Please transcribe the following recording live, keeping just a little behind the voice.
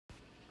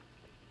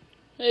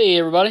Hey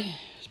everybody,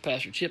 it's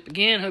Pastor Chip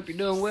again. Hope you're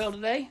doing well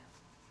today.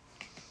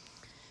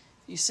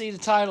 You see the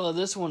title of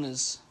this one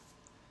is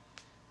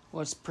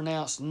what's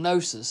pronounced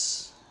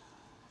Gnosis,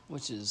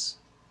 which is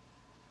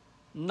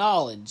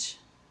knowledge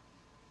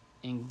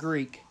in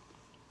Greek.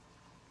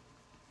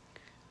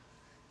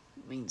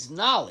 It means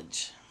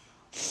knowledge.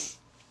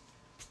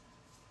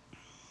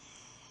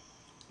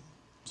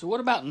 So what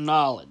about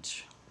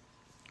knowledge?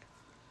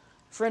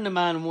 A friend of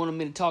mine wanted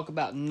me to talk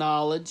about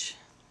knowledge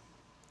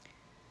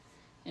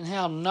and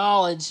how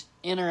knowledge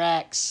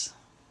interacts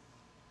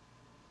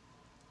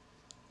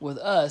with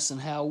us and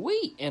how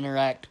we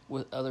interact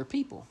with other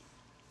people.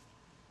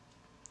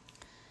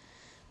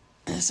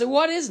 So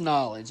what is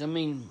knowledge? I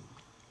mean,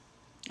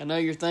 I know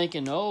you're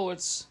thinking,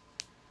 it's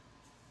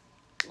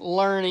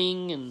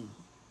learning and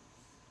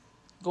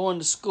going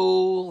to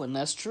school, and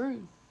that's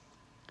true.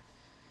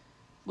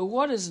 But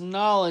what is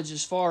knowledge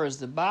as far as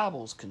the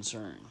Bible's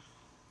concerned?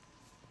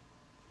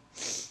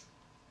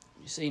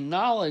 You see,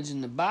 knowledge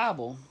in the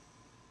Bible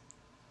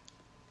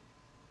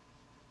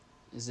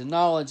is the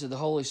knowledge of the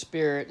Holy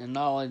Spirit and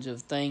knowledge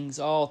of things,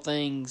 all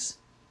things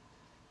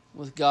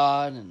with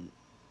God and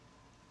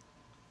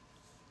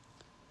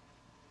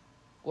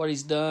what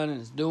He's done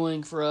and is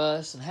doing for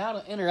us and how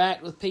to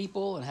interact with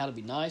people and how to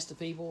be nice to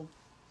people.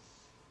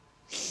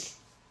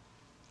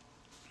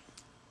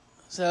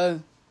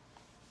 So,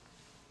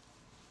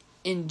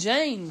 in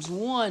James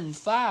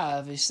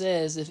 1:5, it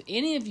says, if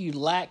any of you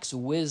lacks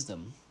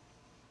wisdom,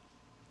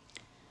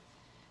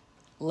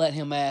 let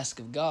him ask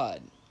of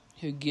God,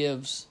 who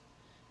gives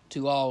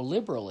to all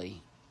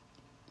liberally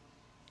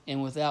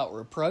and without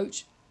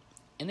reproach,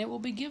 and it will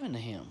be given to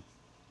him.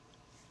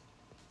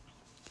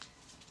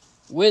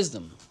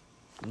 Wisdom,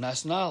 and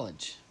that's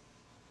knowledge,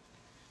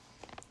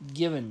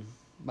 given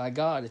by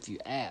God if you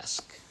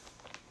ask.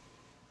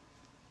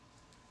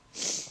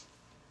 There's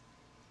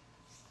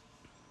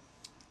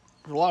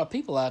a lot of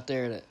people out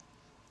there that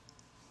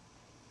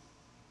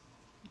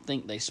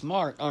think they're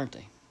smart, aren't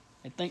they?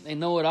 They think they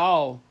know it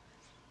all.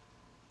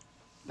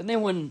 But then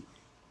when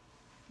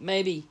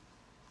maybe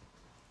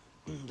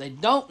they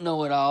don't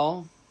know it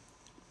all,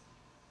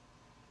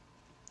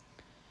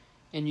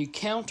 and you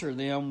counter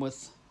them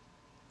with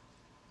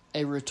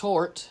a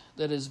retort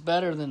that is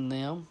better than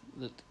them,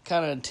 that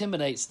kind of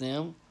intimidates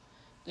them,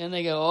 then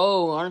they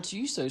go, aren't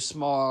you so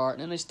smart?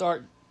 And then they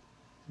start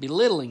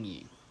belittling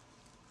you.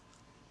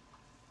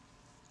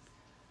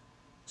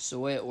 It's the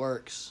way it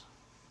works.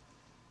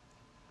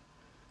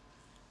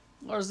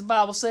 What does the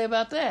Bible say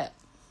about that?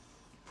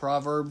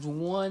 Proverbs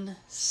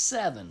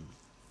 1:7.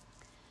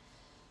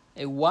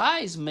 A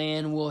wise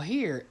man will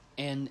hear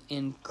and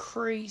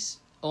increase.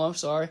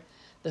 The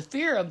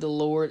fear of the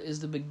Lord is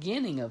the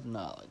beginning of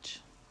knowledge.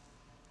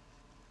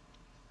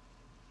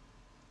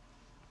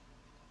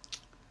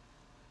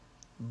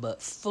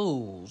 But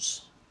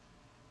fools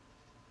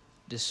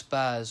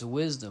despise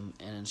wisdom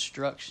and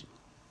instruction.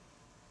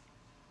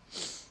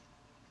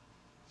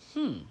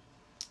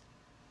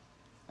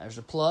 There's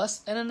a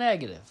plus and a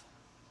negative.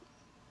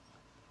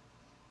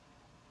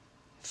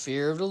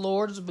 Fear of the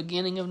Lord is the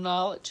beginning of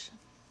knowledge.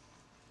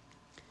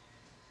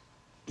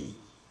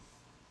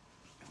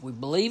 We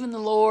believe in the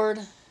Lord,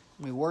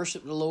 we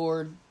worship the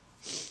Lord,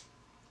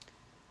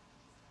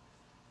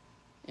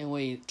 and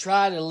we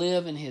try to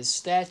live in His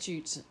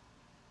statutes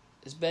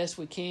as best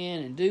we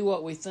can and do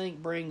what we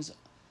think brings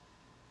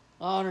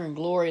honor and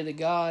glory to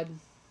God.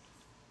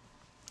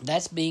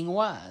 That's being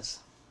wise.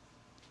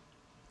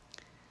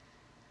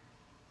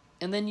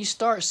 And then you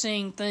start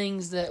seeing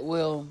things that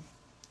will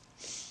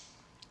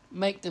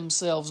make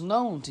themselves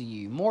known to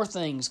you. More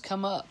things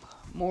come up.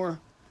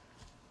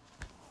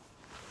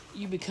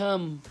 You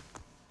become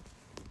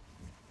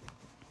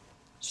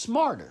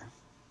smarter.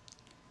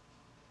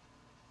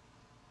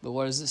 But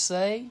what does it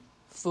say?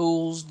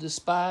 Fools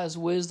despise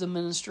wisdom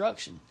and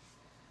instruction.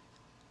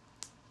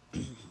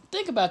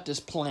 Think about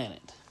this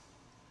planet.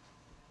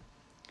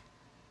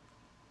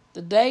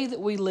 The day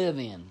that we live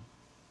in.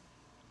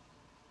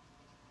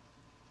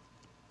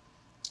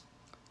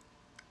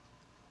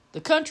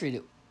 The country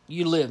that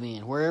you live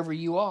in, wherever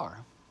you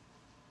are.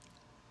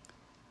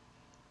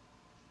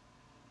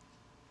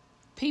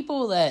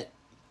 People that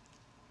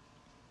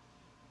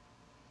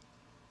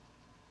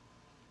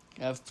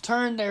have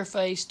turned their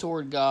face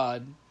toward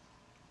God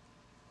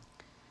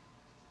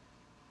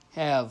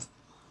have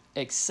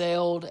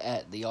excelled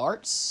at the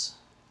arts,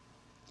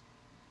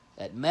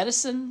 at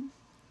medicine,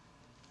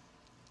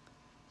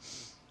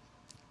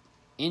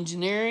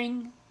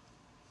 engineering,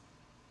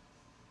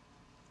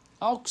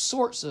 all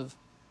sorts of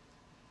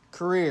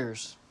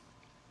careers.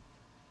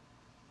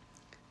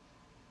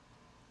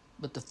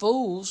 But the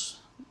fools,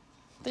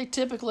 they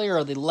typically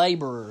are the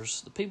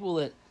laborers, the people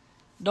that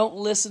don't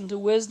listen to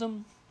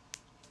wisdom.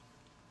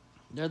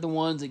 They're the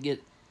ones that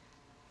get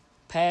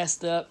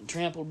passed up and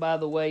trampled by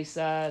the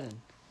wayside,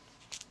 and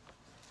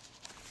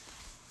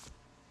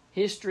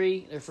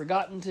they're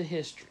forgotten to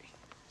history.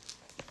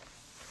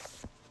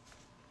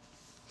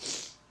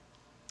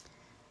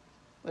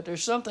 But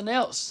there's something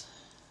else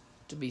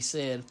to be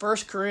said. 1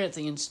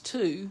 Corinthians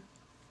 2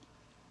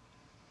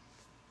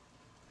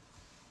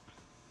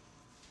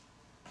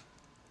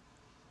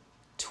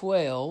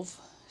 12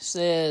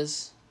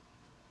 says,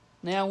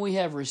 "Now we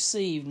have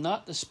received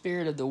not the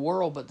spirit of the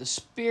world, but the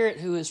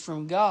Spirit who is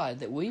from God,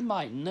 that we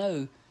might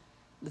know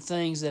the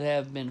things that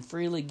have been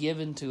freely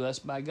given to us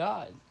by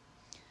God.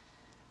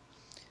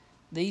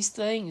 These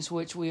things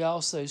which we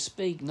also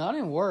speak, not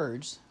in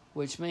words,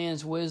 which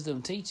man's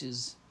wisdom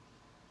teaches,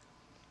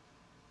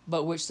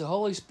 but which the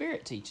Holy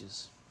Spirit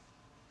teaches,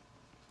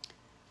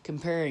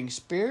 comparing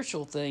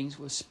spiritual things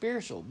with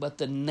spiritual. But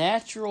the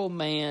natural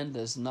man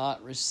does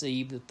not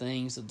receive the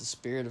things of the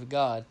Spirit of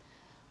God,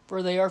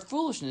 for they are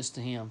foolishness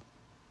to him,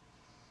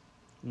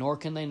 nor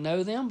can they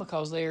know them,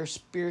 because they are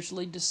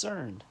spiritually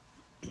discerned."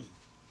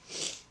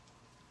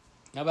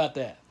 How about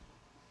that?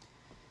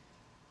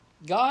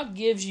 God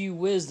gives you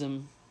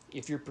wisdom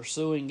if you're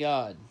pursuing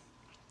God.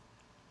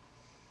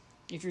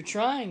 If you're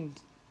trying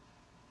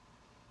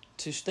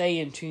to stay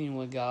in tune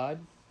with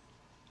God,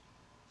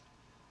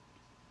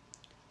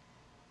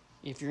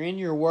 if you're in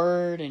your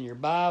Word and your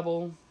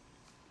Bible,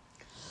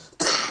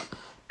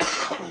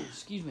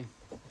 excuse me,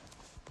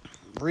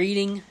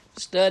 reading,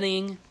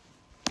 studying,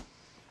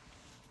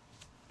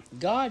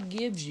 God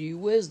gives you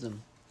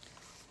wisdom.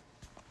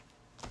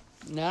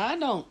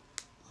 Now,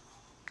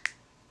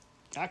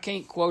 I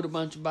can't quote a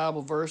bunch of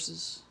Bible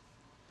verses,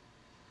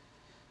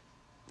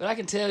 but I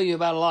can tell you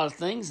about a lot of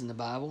things in the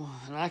Bible,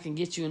 and I can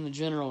get you in the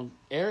general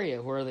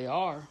area where they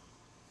are.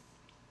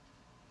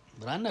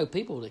 But I know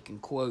people that can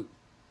quote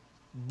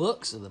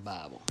books of the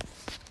Bible,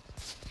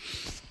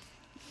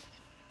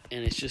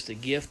 and it's just a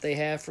gift they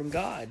have from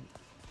God.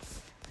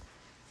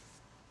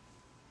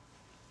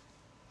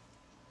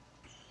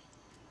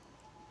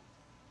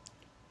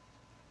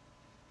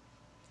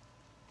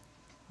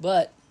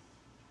 But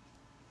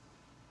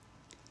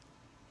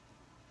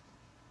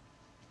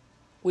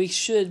we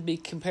should be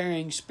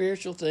comparing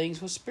spiritual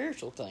things with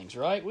spiritual things,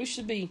 right? We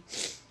should be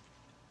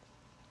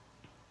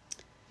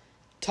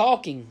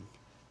talking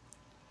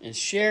and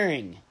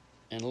sharing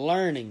and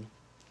learning.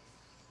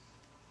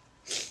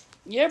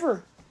 You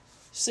ever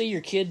see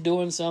your kid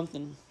doing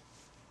something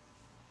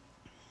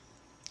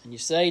and you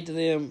say to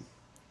them,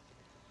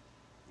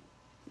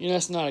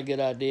 that's not a good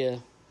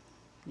idea.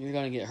 You're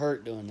going to get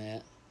hurt doing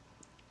that.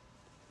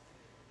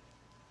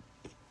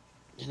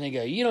 And they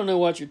go, "You don't know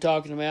what you're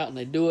talking about," and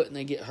they do it and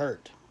they get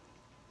hurt.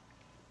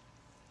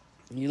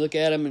 And you look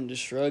at them and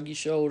just shrug your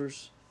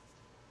shoulders.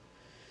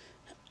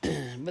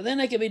 But then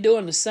they could be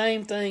doing the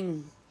same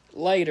thing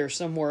later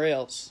somewhere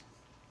else.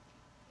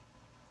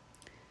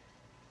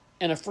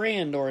 And a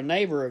friend or a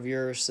neighbor of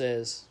yours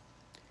says,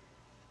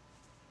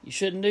 "You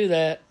shouldn't do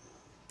that.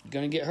 You're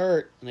going to get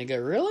hurt." And they go,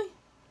 "Really?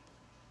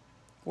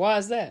 Why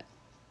is that?"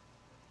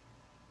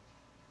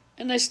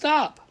 And they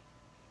stop.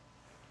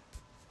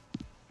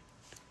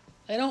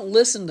 They don't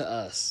listen to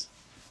us.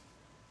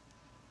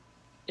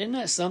 Isn't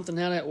that something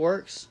how that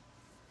works?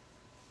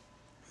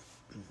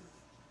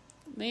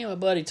 Me and my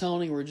buddy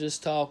Tony were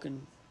just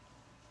talking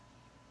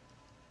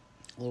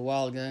a little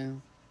while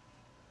ago.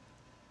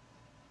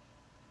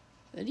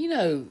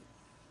 And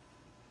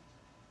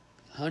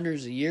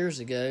hundreds of years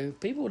ago,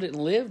 people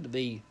didn't live to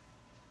be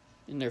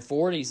in their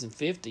 40s and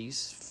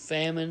 50s.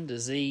 Famine,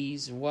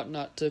 disease, and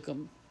whatnot took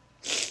them.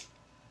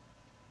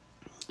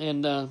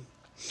 And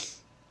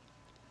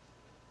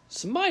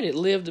somebody that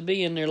lived to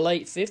be in their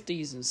late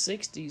 50s and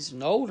 60s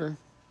and older,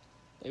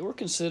 they were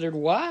considered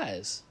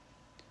wise.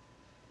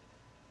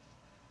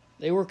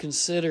 They were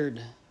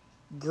considered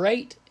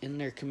great in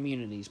their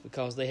communities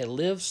because they had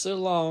lived so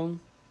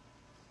long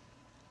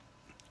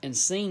and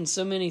seen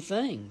so many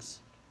things.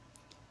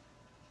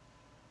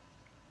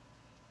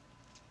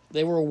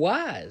 They were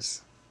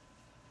wise.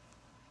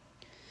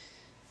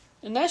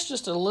 And that's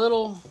just a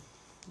little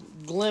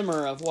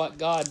glimmer of what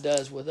God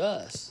does with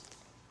us.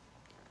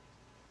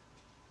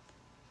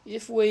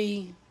 If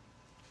we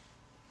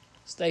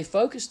stay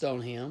focused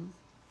on Him,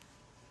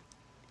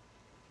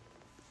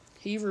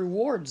 He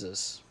rewards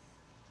us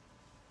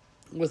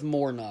with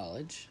more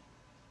knowledge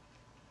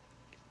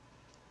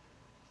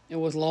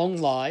and with long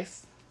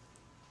life,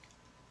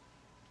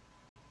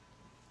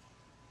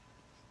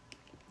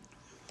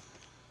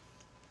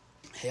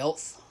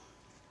 health.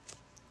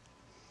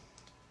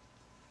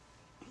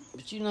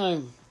 But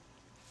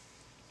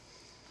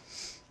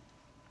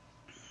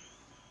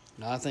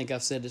I think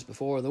I've said this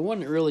before, the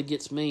one that really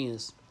gets me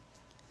is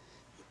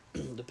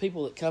the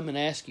people that come and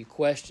ask you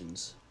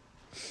questions.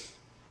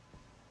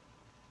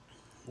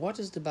 What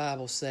does the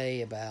Bible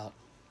say about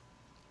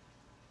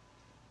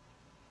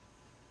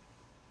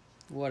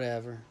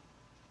whatever?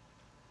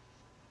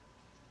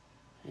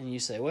 And you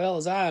say, well,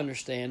 as I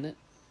understand it,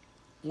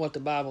 what the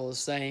Bible is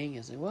saying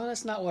is, well,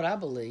 that's not what I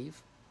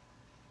believe.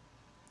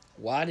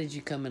 Why did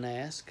you come and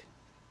ask?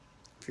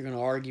 If you're going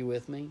to argue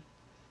with me,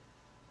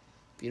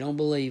 if you don't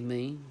believe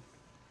me,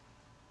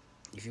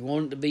 if you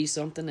want it to be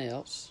something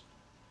else,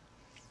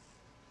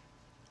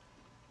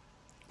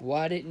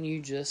 why didn't you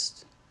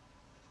just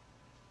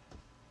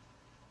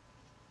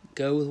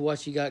go with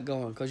what you got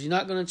going? Because you're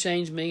not going to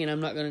change me and I'm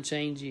not going to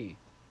change you.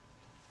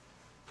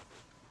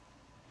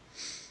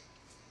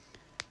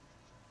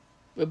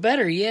 But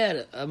better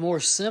yet, a more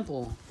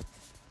simple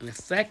an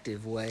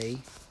effective way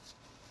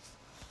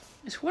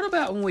is, what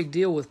about when we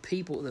deal with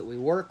people that we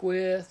work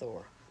with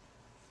or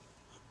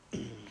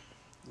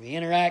we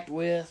interact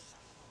with,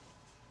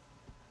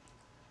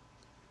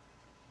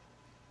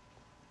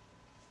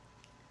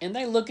 and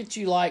they look at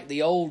you like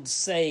the old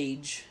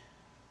sage?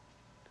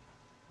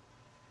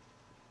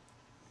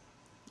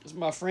 As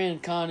my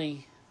friend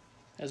Connie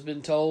has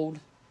been told,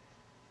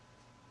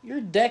 you're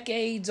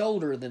decades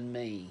older than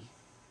me.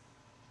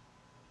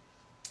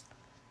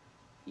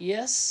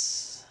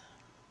 Yes,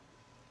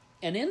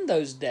 and in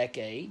those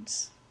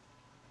decades,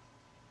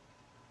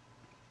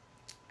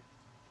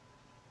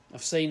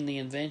 I've seen the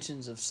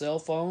inventions of cell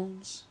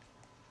phones.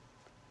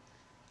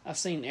 I've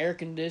seen air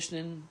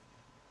conditioning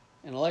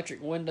and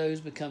electric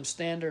windows become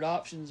standard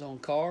options on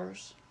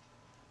cars.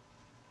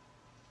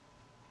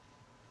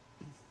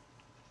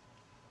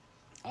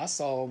 I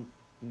saw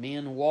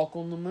men walk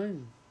on the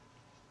moon.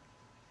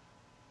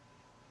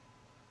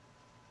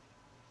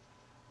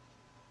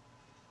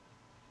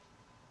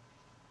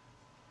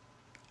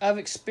 I've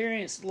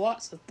experienced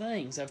lots of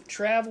things. I've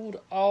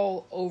traveled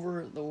all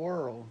over the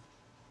world.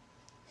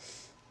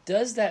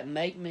 Does that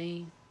make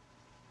me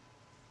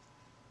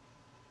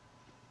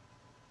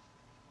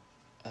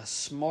a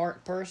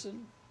smart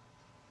person?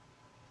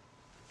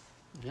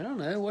 I don't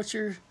know. What's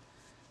your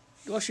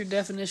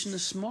definition of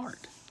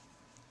smart?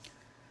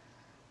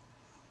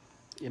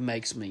 It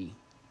makes me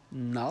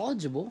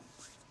knowledgeable.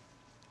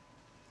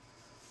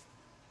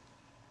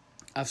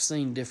 I've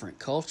seen different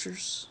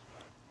cultures.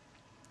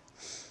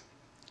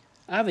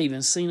 I've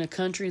even seen a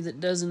country that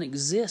doesn't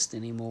exist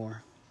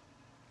anymore.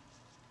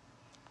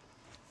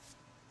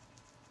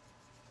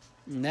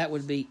 And that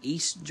would be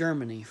East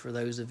Germany, for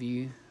those of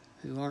you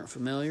who aren't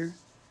familiar.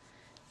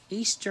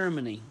 East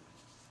Germany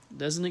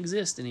doesn't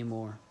exist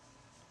anymore.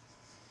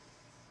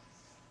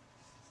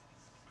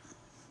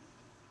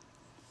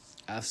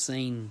 I've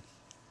seen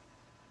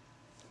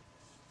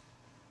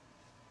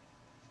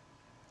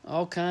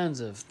all kinds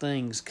of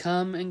things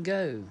come and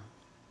go.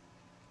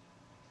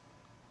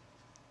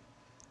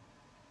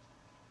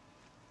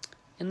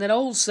 And that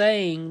old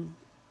saying,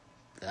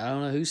 I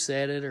don't know who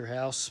said it or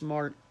how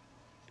smart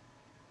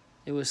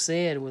it was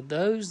said, with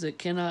those that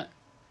cannot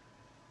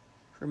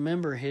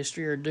remember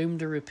history are doomed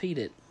to repeat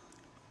it.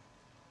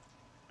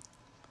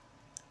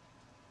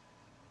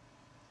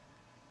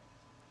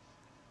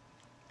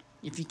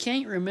 If you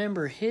can't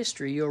remember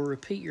history, you'll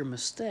repeat your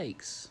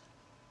mistakes.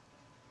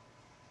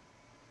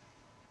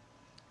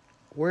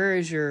 Where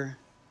is your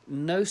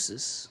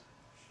Gnosis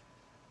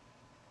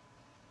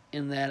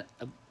in that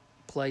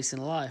place in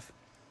life?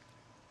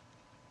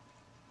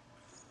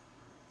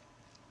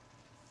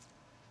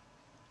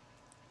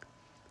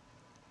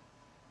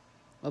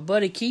 My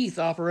buddy Keith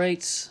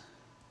operates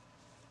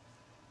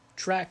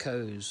track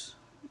hose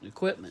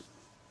equipment.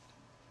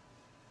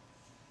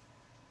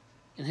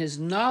 And his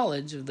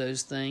knowledge of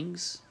those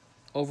things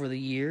over the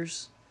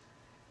years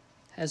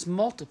has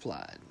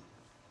multiplied.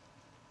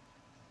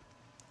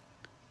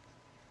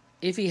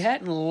 If he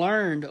hadn't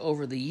learned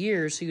over the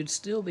years, he would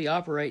still be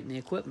operating the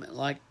equipment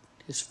like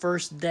his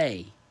first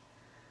day.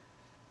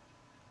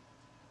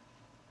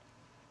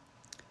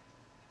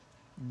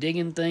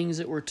 Digging things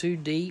that were too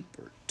deep,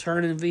 or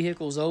turning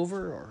vehicles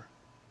over, or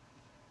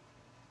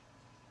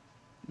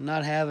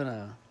not having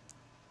a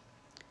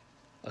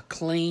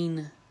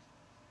clean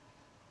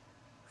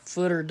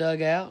footer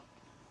dug out.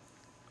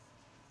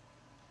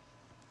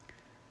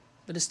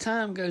 But as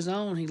time goes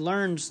on, he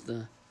learns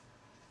the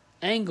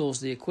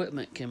angles the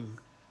equipment can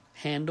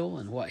handle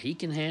and what he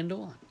can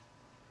handle,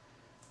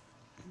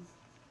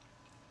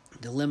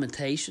 the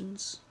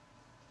limitations.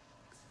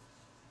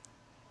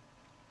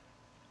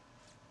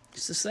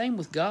 It's the same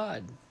with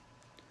God.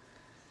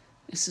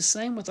 It's the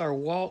same with our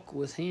walk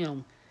with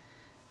Him.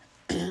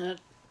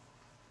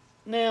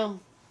 Now,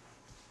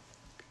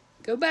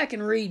 go back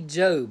and read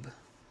Job.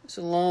 It's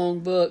a long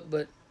book,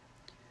 but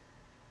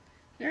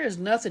there is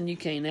nothing you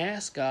can't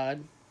ask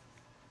God.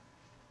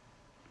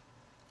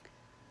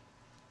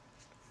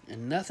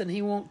 And nothing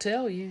He won't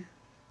tell you.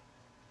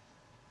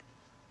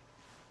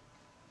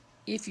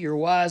 If you're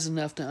wise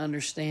enough to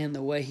understand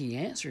the way He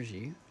answers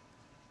you.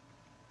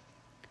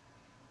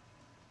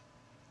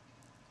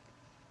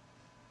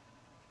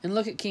 And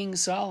look at King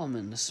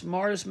Solomon, the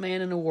smartest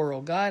man in the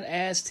world. God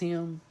asked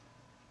him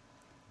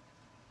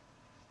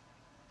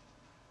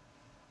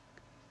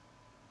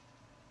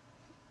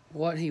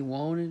what he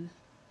wanted.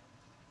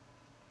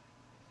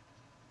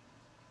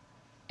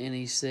 And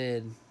he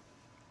said,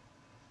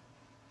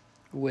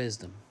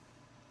 wisdom.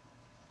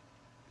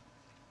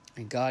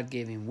 And God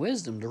gave him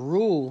wisdom to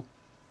rule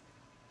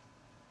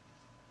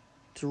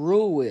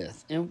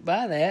with. And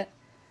by that,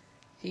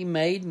 he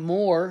made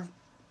more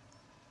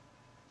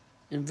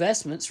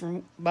investments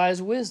by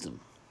his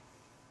wisdom.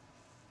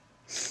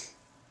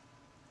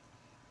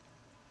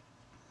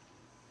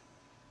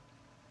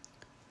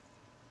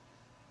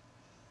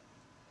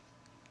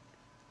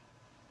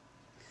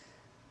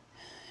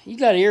 You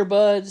got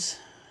earbuds?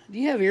 Do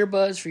you have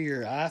earbuds for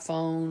your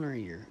iPhone or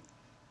your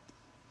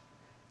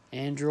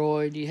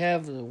Android? Do you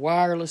have the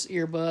wireless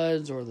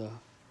earbuds or the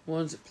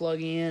ones that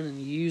plug in and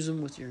you use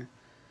them with your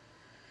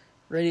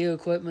radio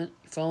equipment,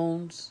 your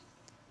phones.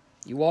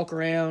 You walk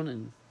around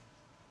and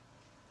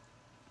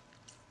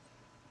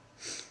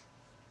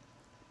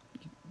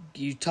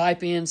you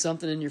type in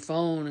something in your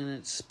phone and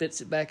it spits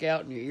it back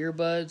out in your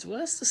earbuds. Well,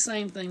 that's the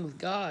same thing with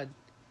God.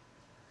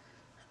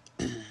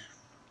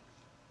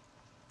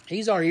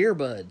 He's our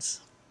earbuds.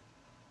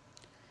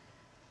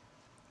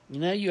 You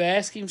know, you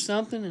ask him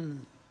something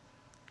and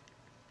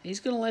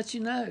he's going to let you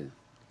know.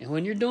 And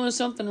when you're doing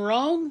something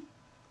wrong,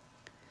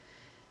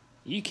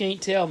 you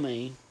can't tell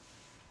me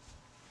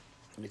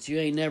that you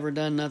ain't never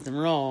done nothing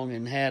wrong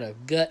and had a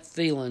gut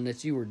feeling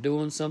that you were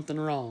doing something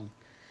wrong.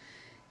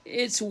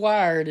 It's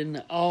wired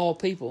in all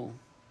people,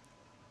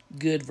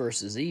 good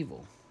versus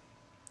evil.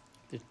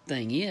 The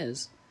thing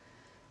is,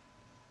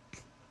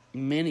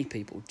 many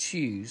people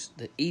choose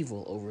the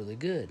evil over the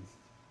good.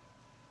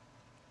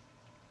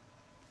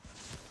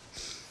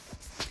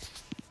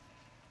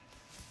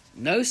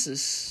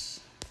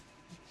 Gnosticism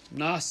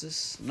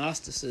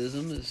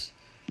is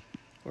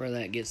where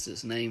that gets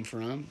its name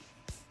from,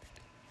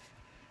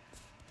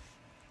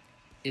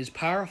 is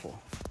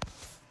powerful.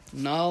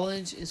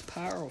 Knowledge is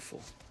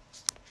powerful.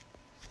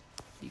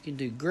 You can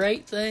do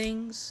great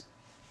things,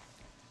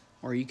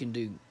 or you can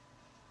do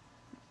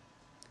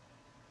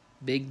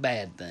big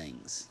bad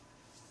things.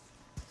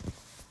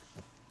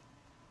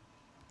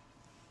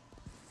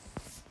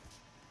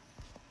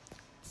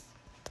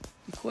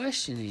 The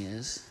question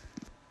is,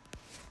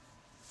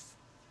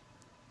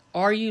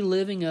 are you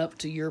living up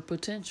to your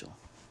potential?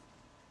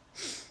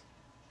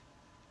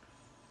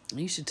 I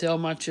used to tell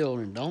my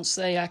children, don't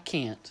say I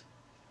can't.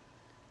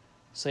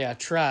 Say I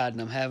tried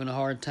and I'm having a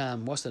hard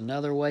time. What's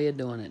another way of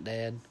doing it,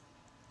 Dad?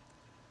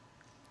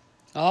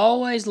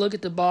 Always look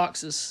at the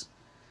boxes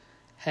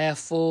half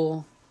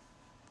full,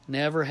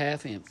 never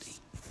half empty.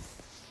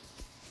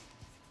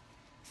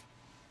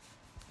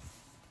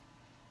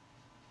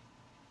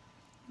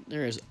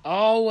 There is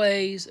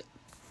always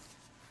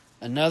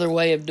another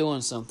way of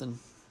doing something,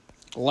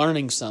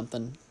 learning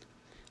something,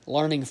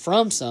 learning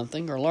from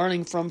something, or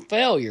learning from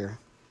failure.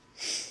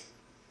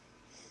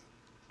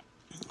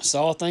 I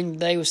saw a thing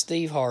today with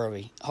Steve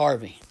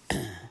Harvey.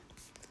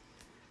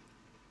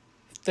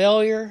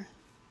 Failure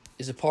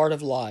is a part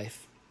of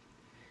life.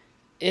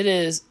 It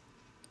is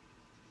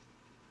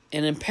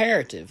an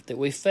imperative that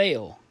we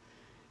fail.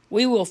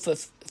 We will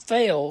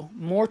fail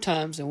more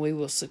times than we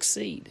will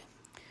succeed.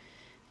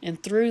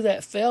 And through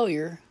that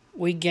failure,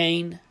 we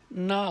gain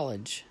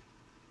knowledge.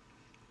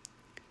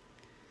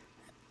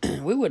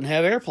 We wouldn't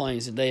have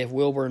airplanes today if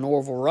Wilbur and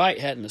Orville Wright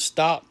hadn't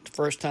stopped the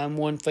first time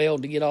one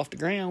failed to get off the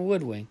ground,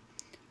 would we?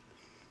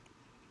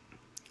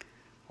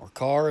 Or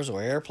cars,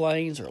 or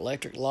airplanes, or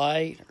electric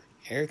light, or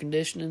air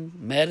conditioning,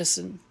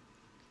 medicine.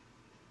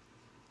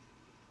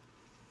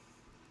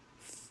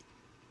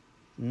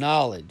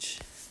 Knowledge.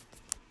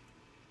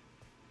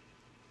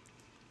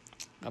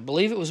 I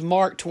believe it was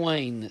Mark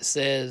Twain that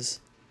says,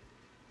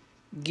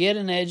 get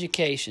an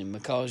education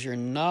because your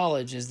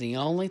knowledge is the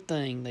only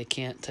thing they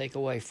can't take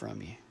away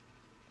from you.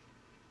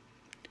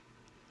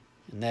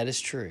 And that is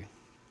true.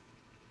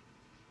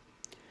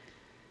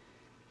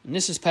 And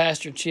this is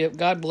Pastor Chip.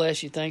 God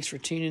bless you. Thanks for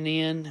tuning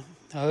in.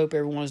 I hope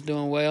everyone's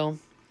doing well.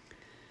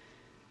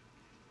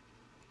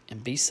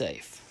 And be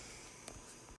safe.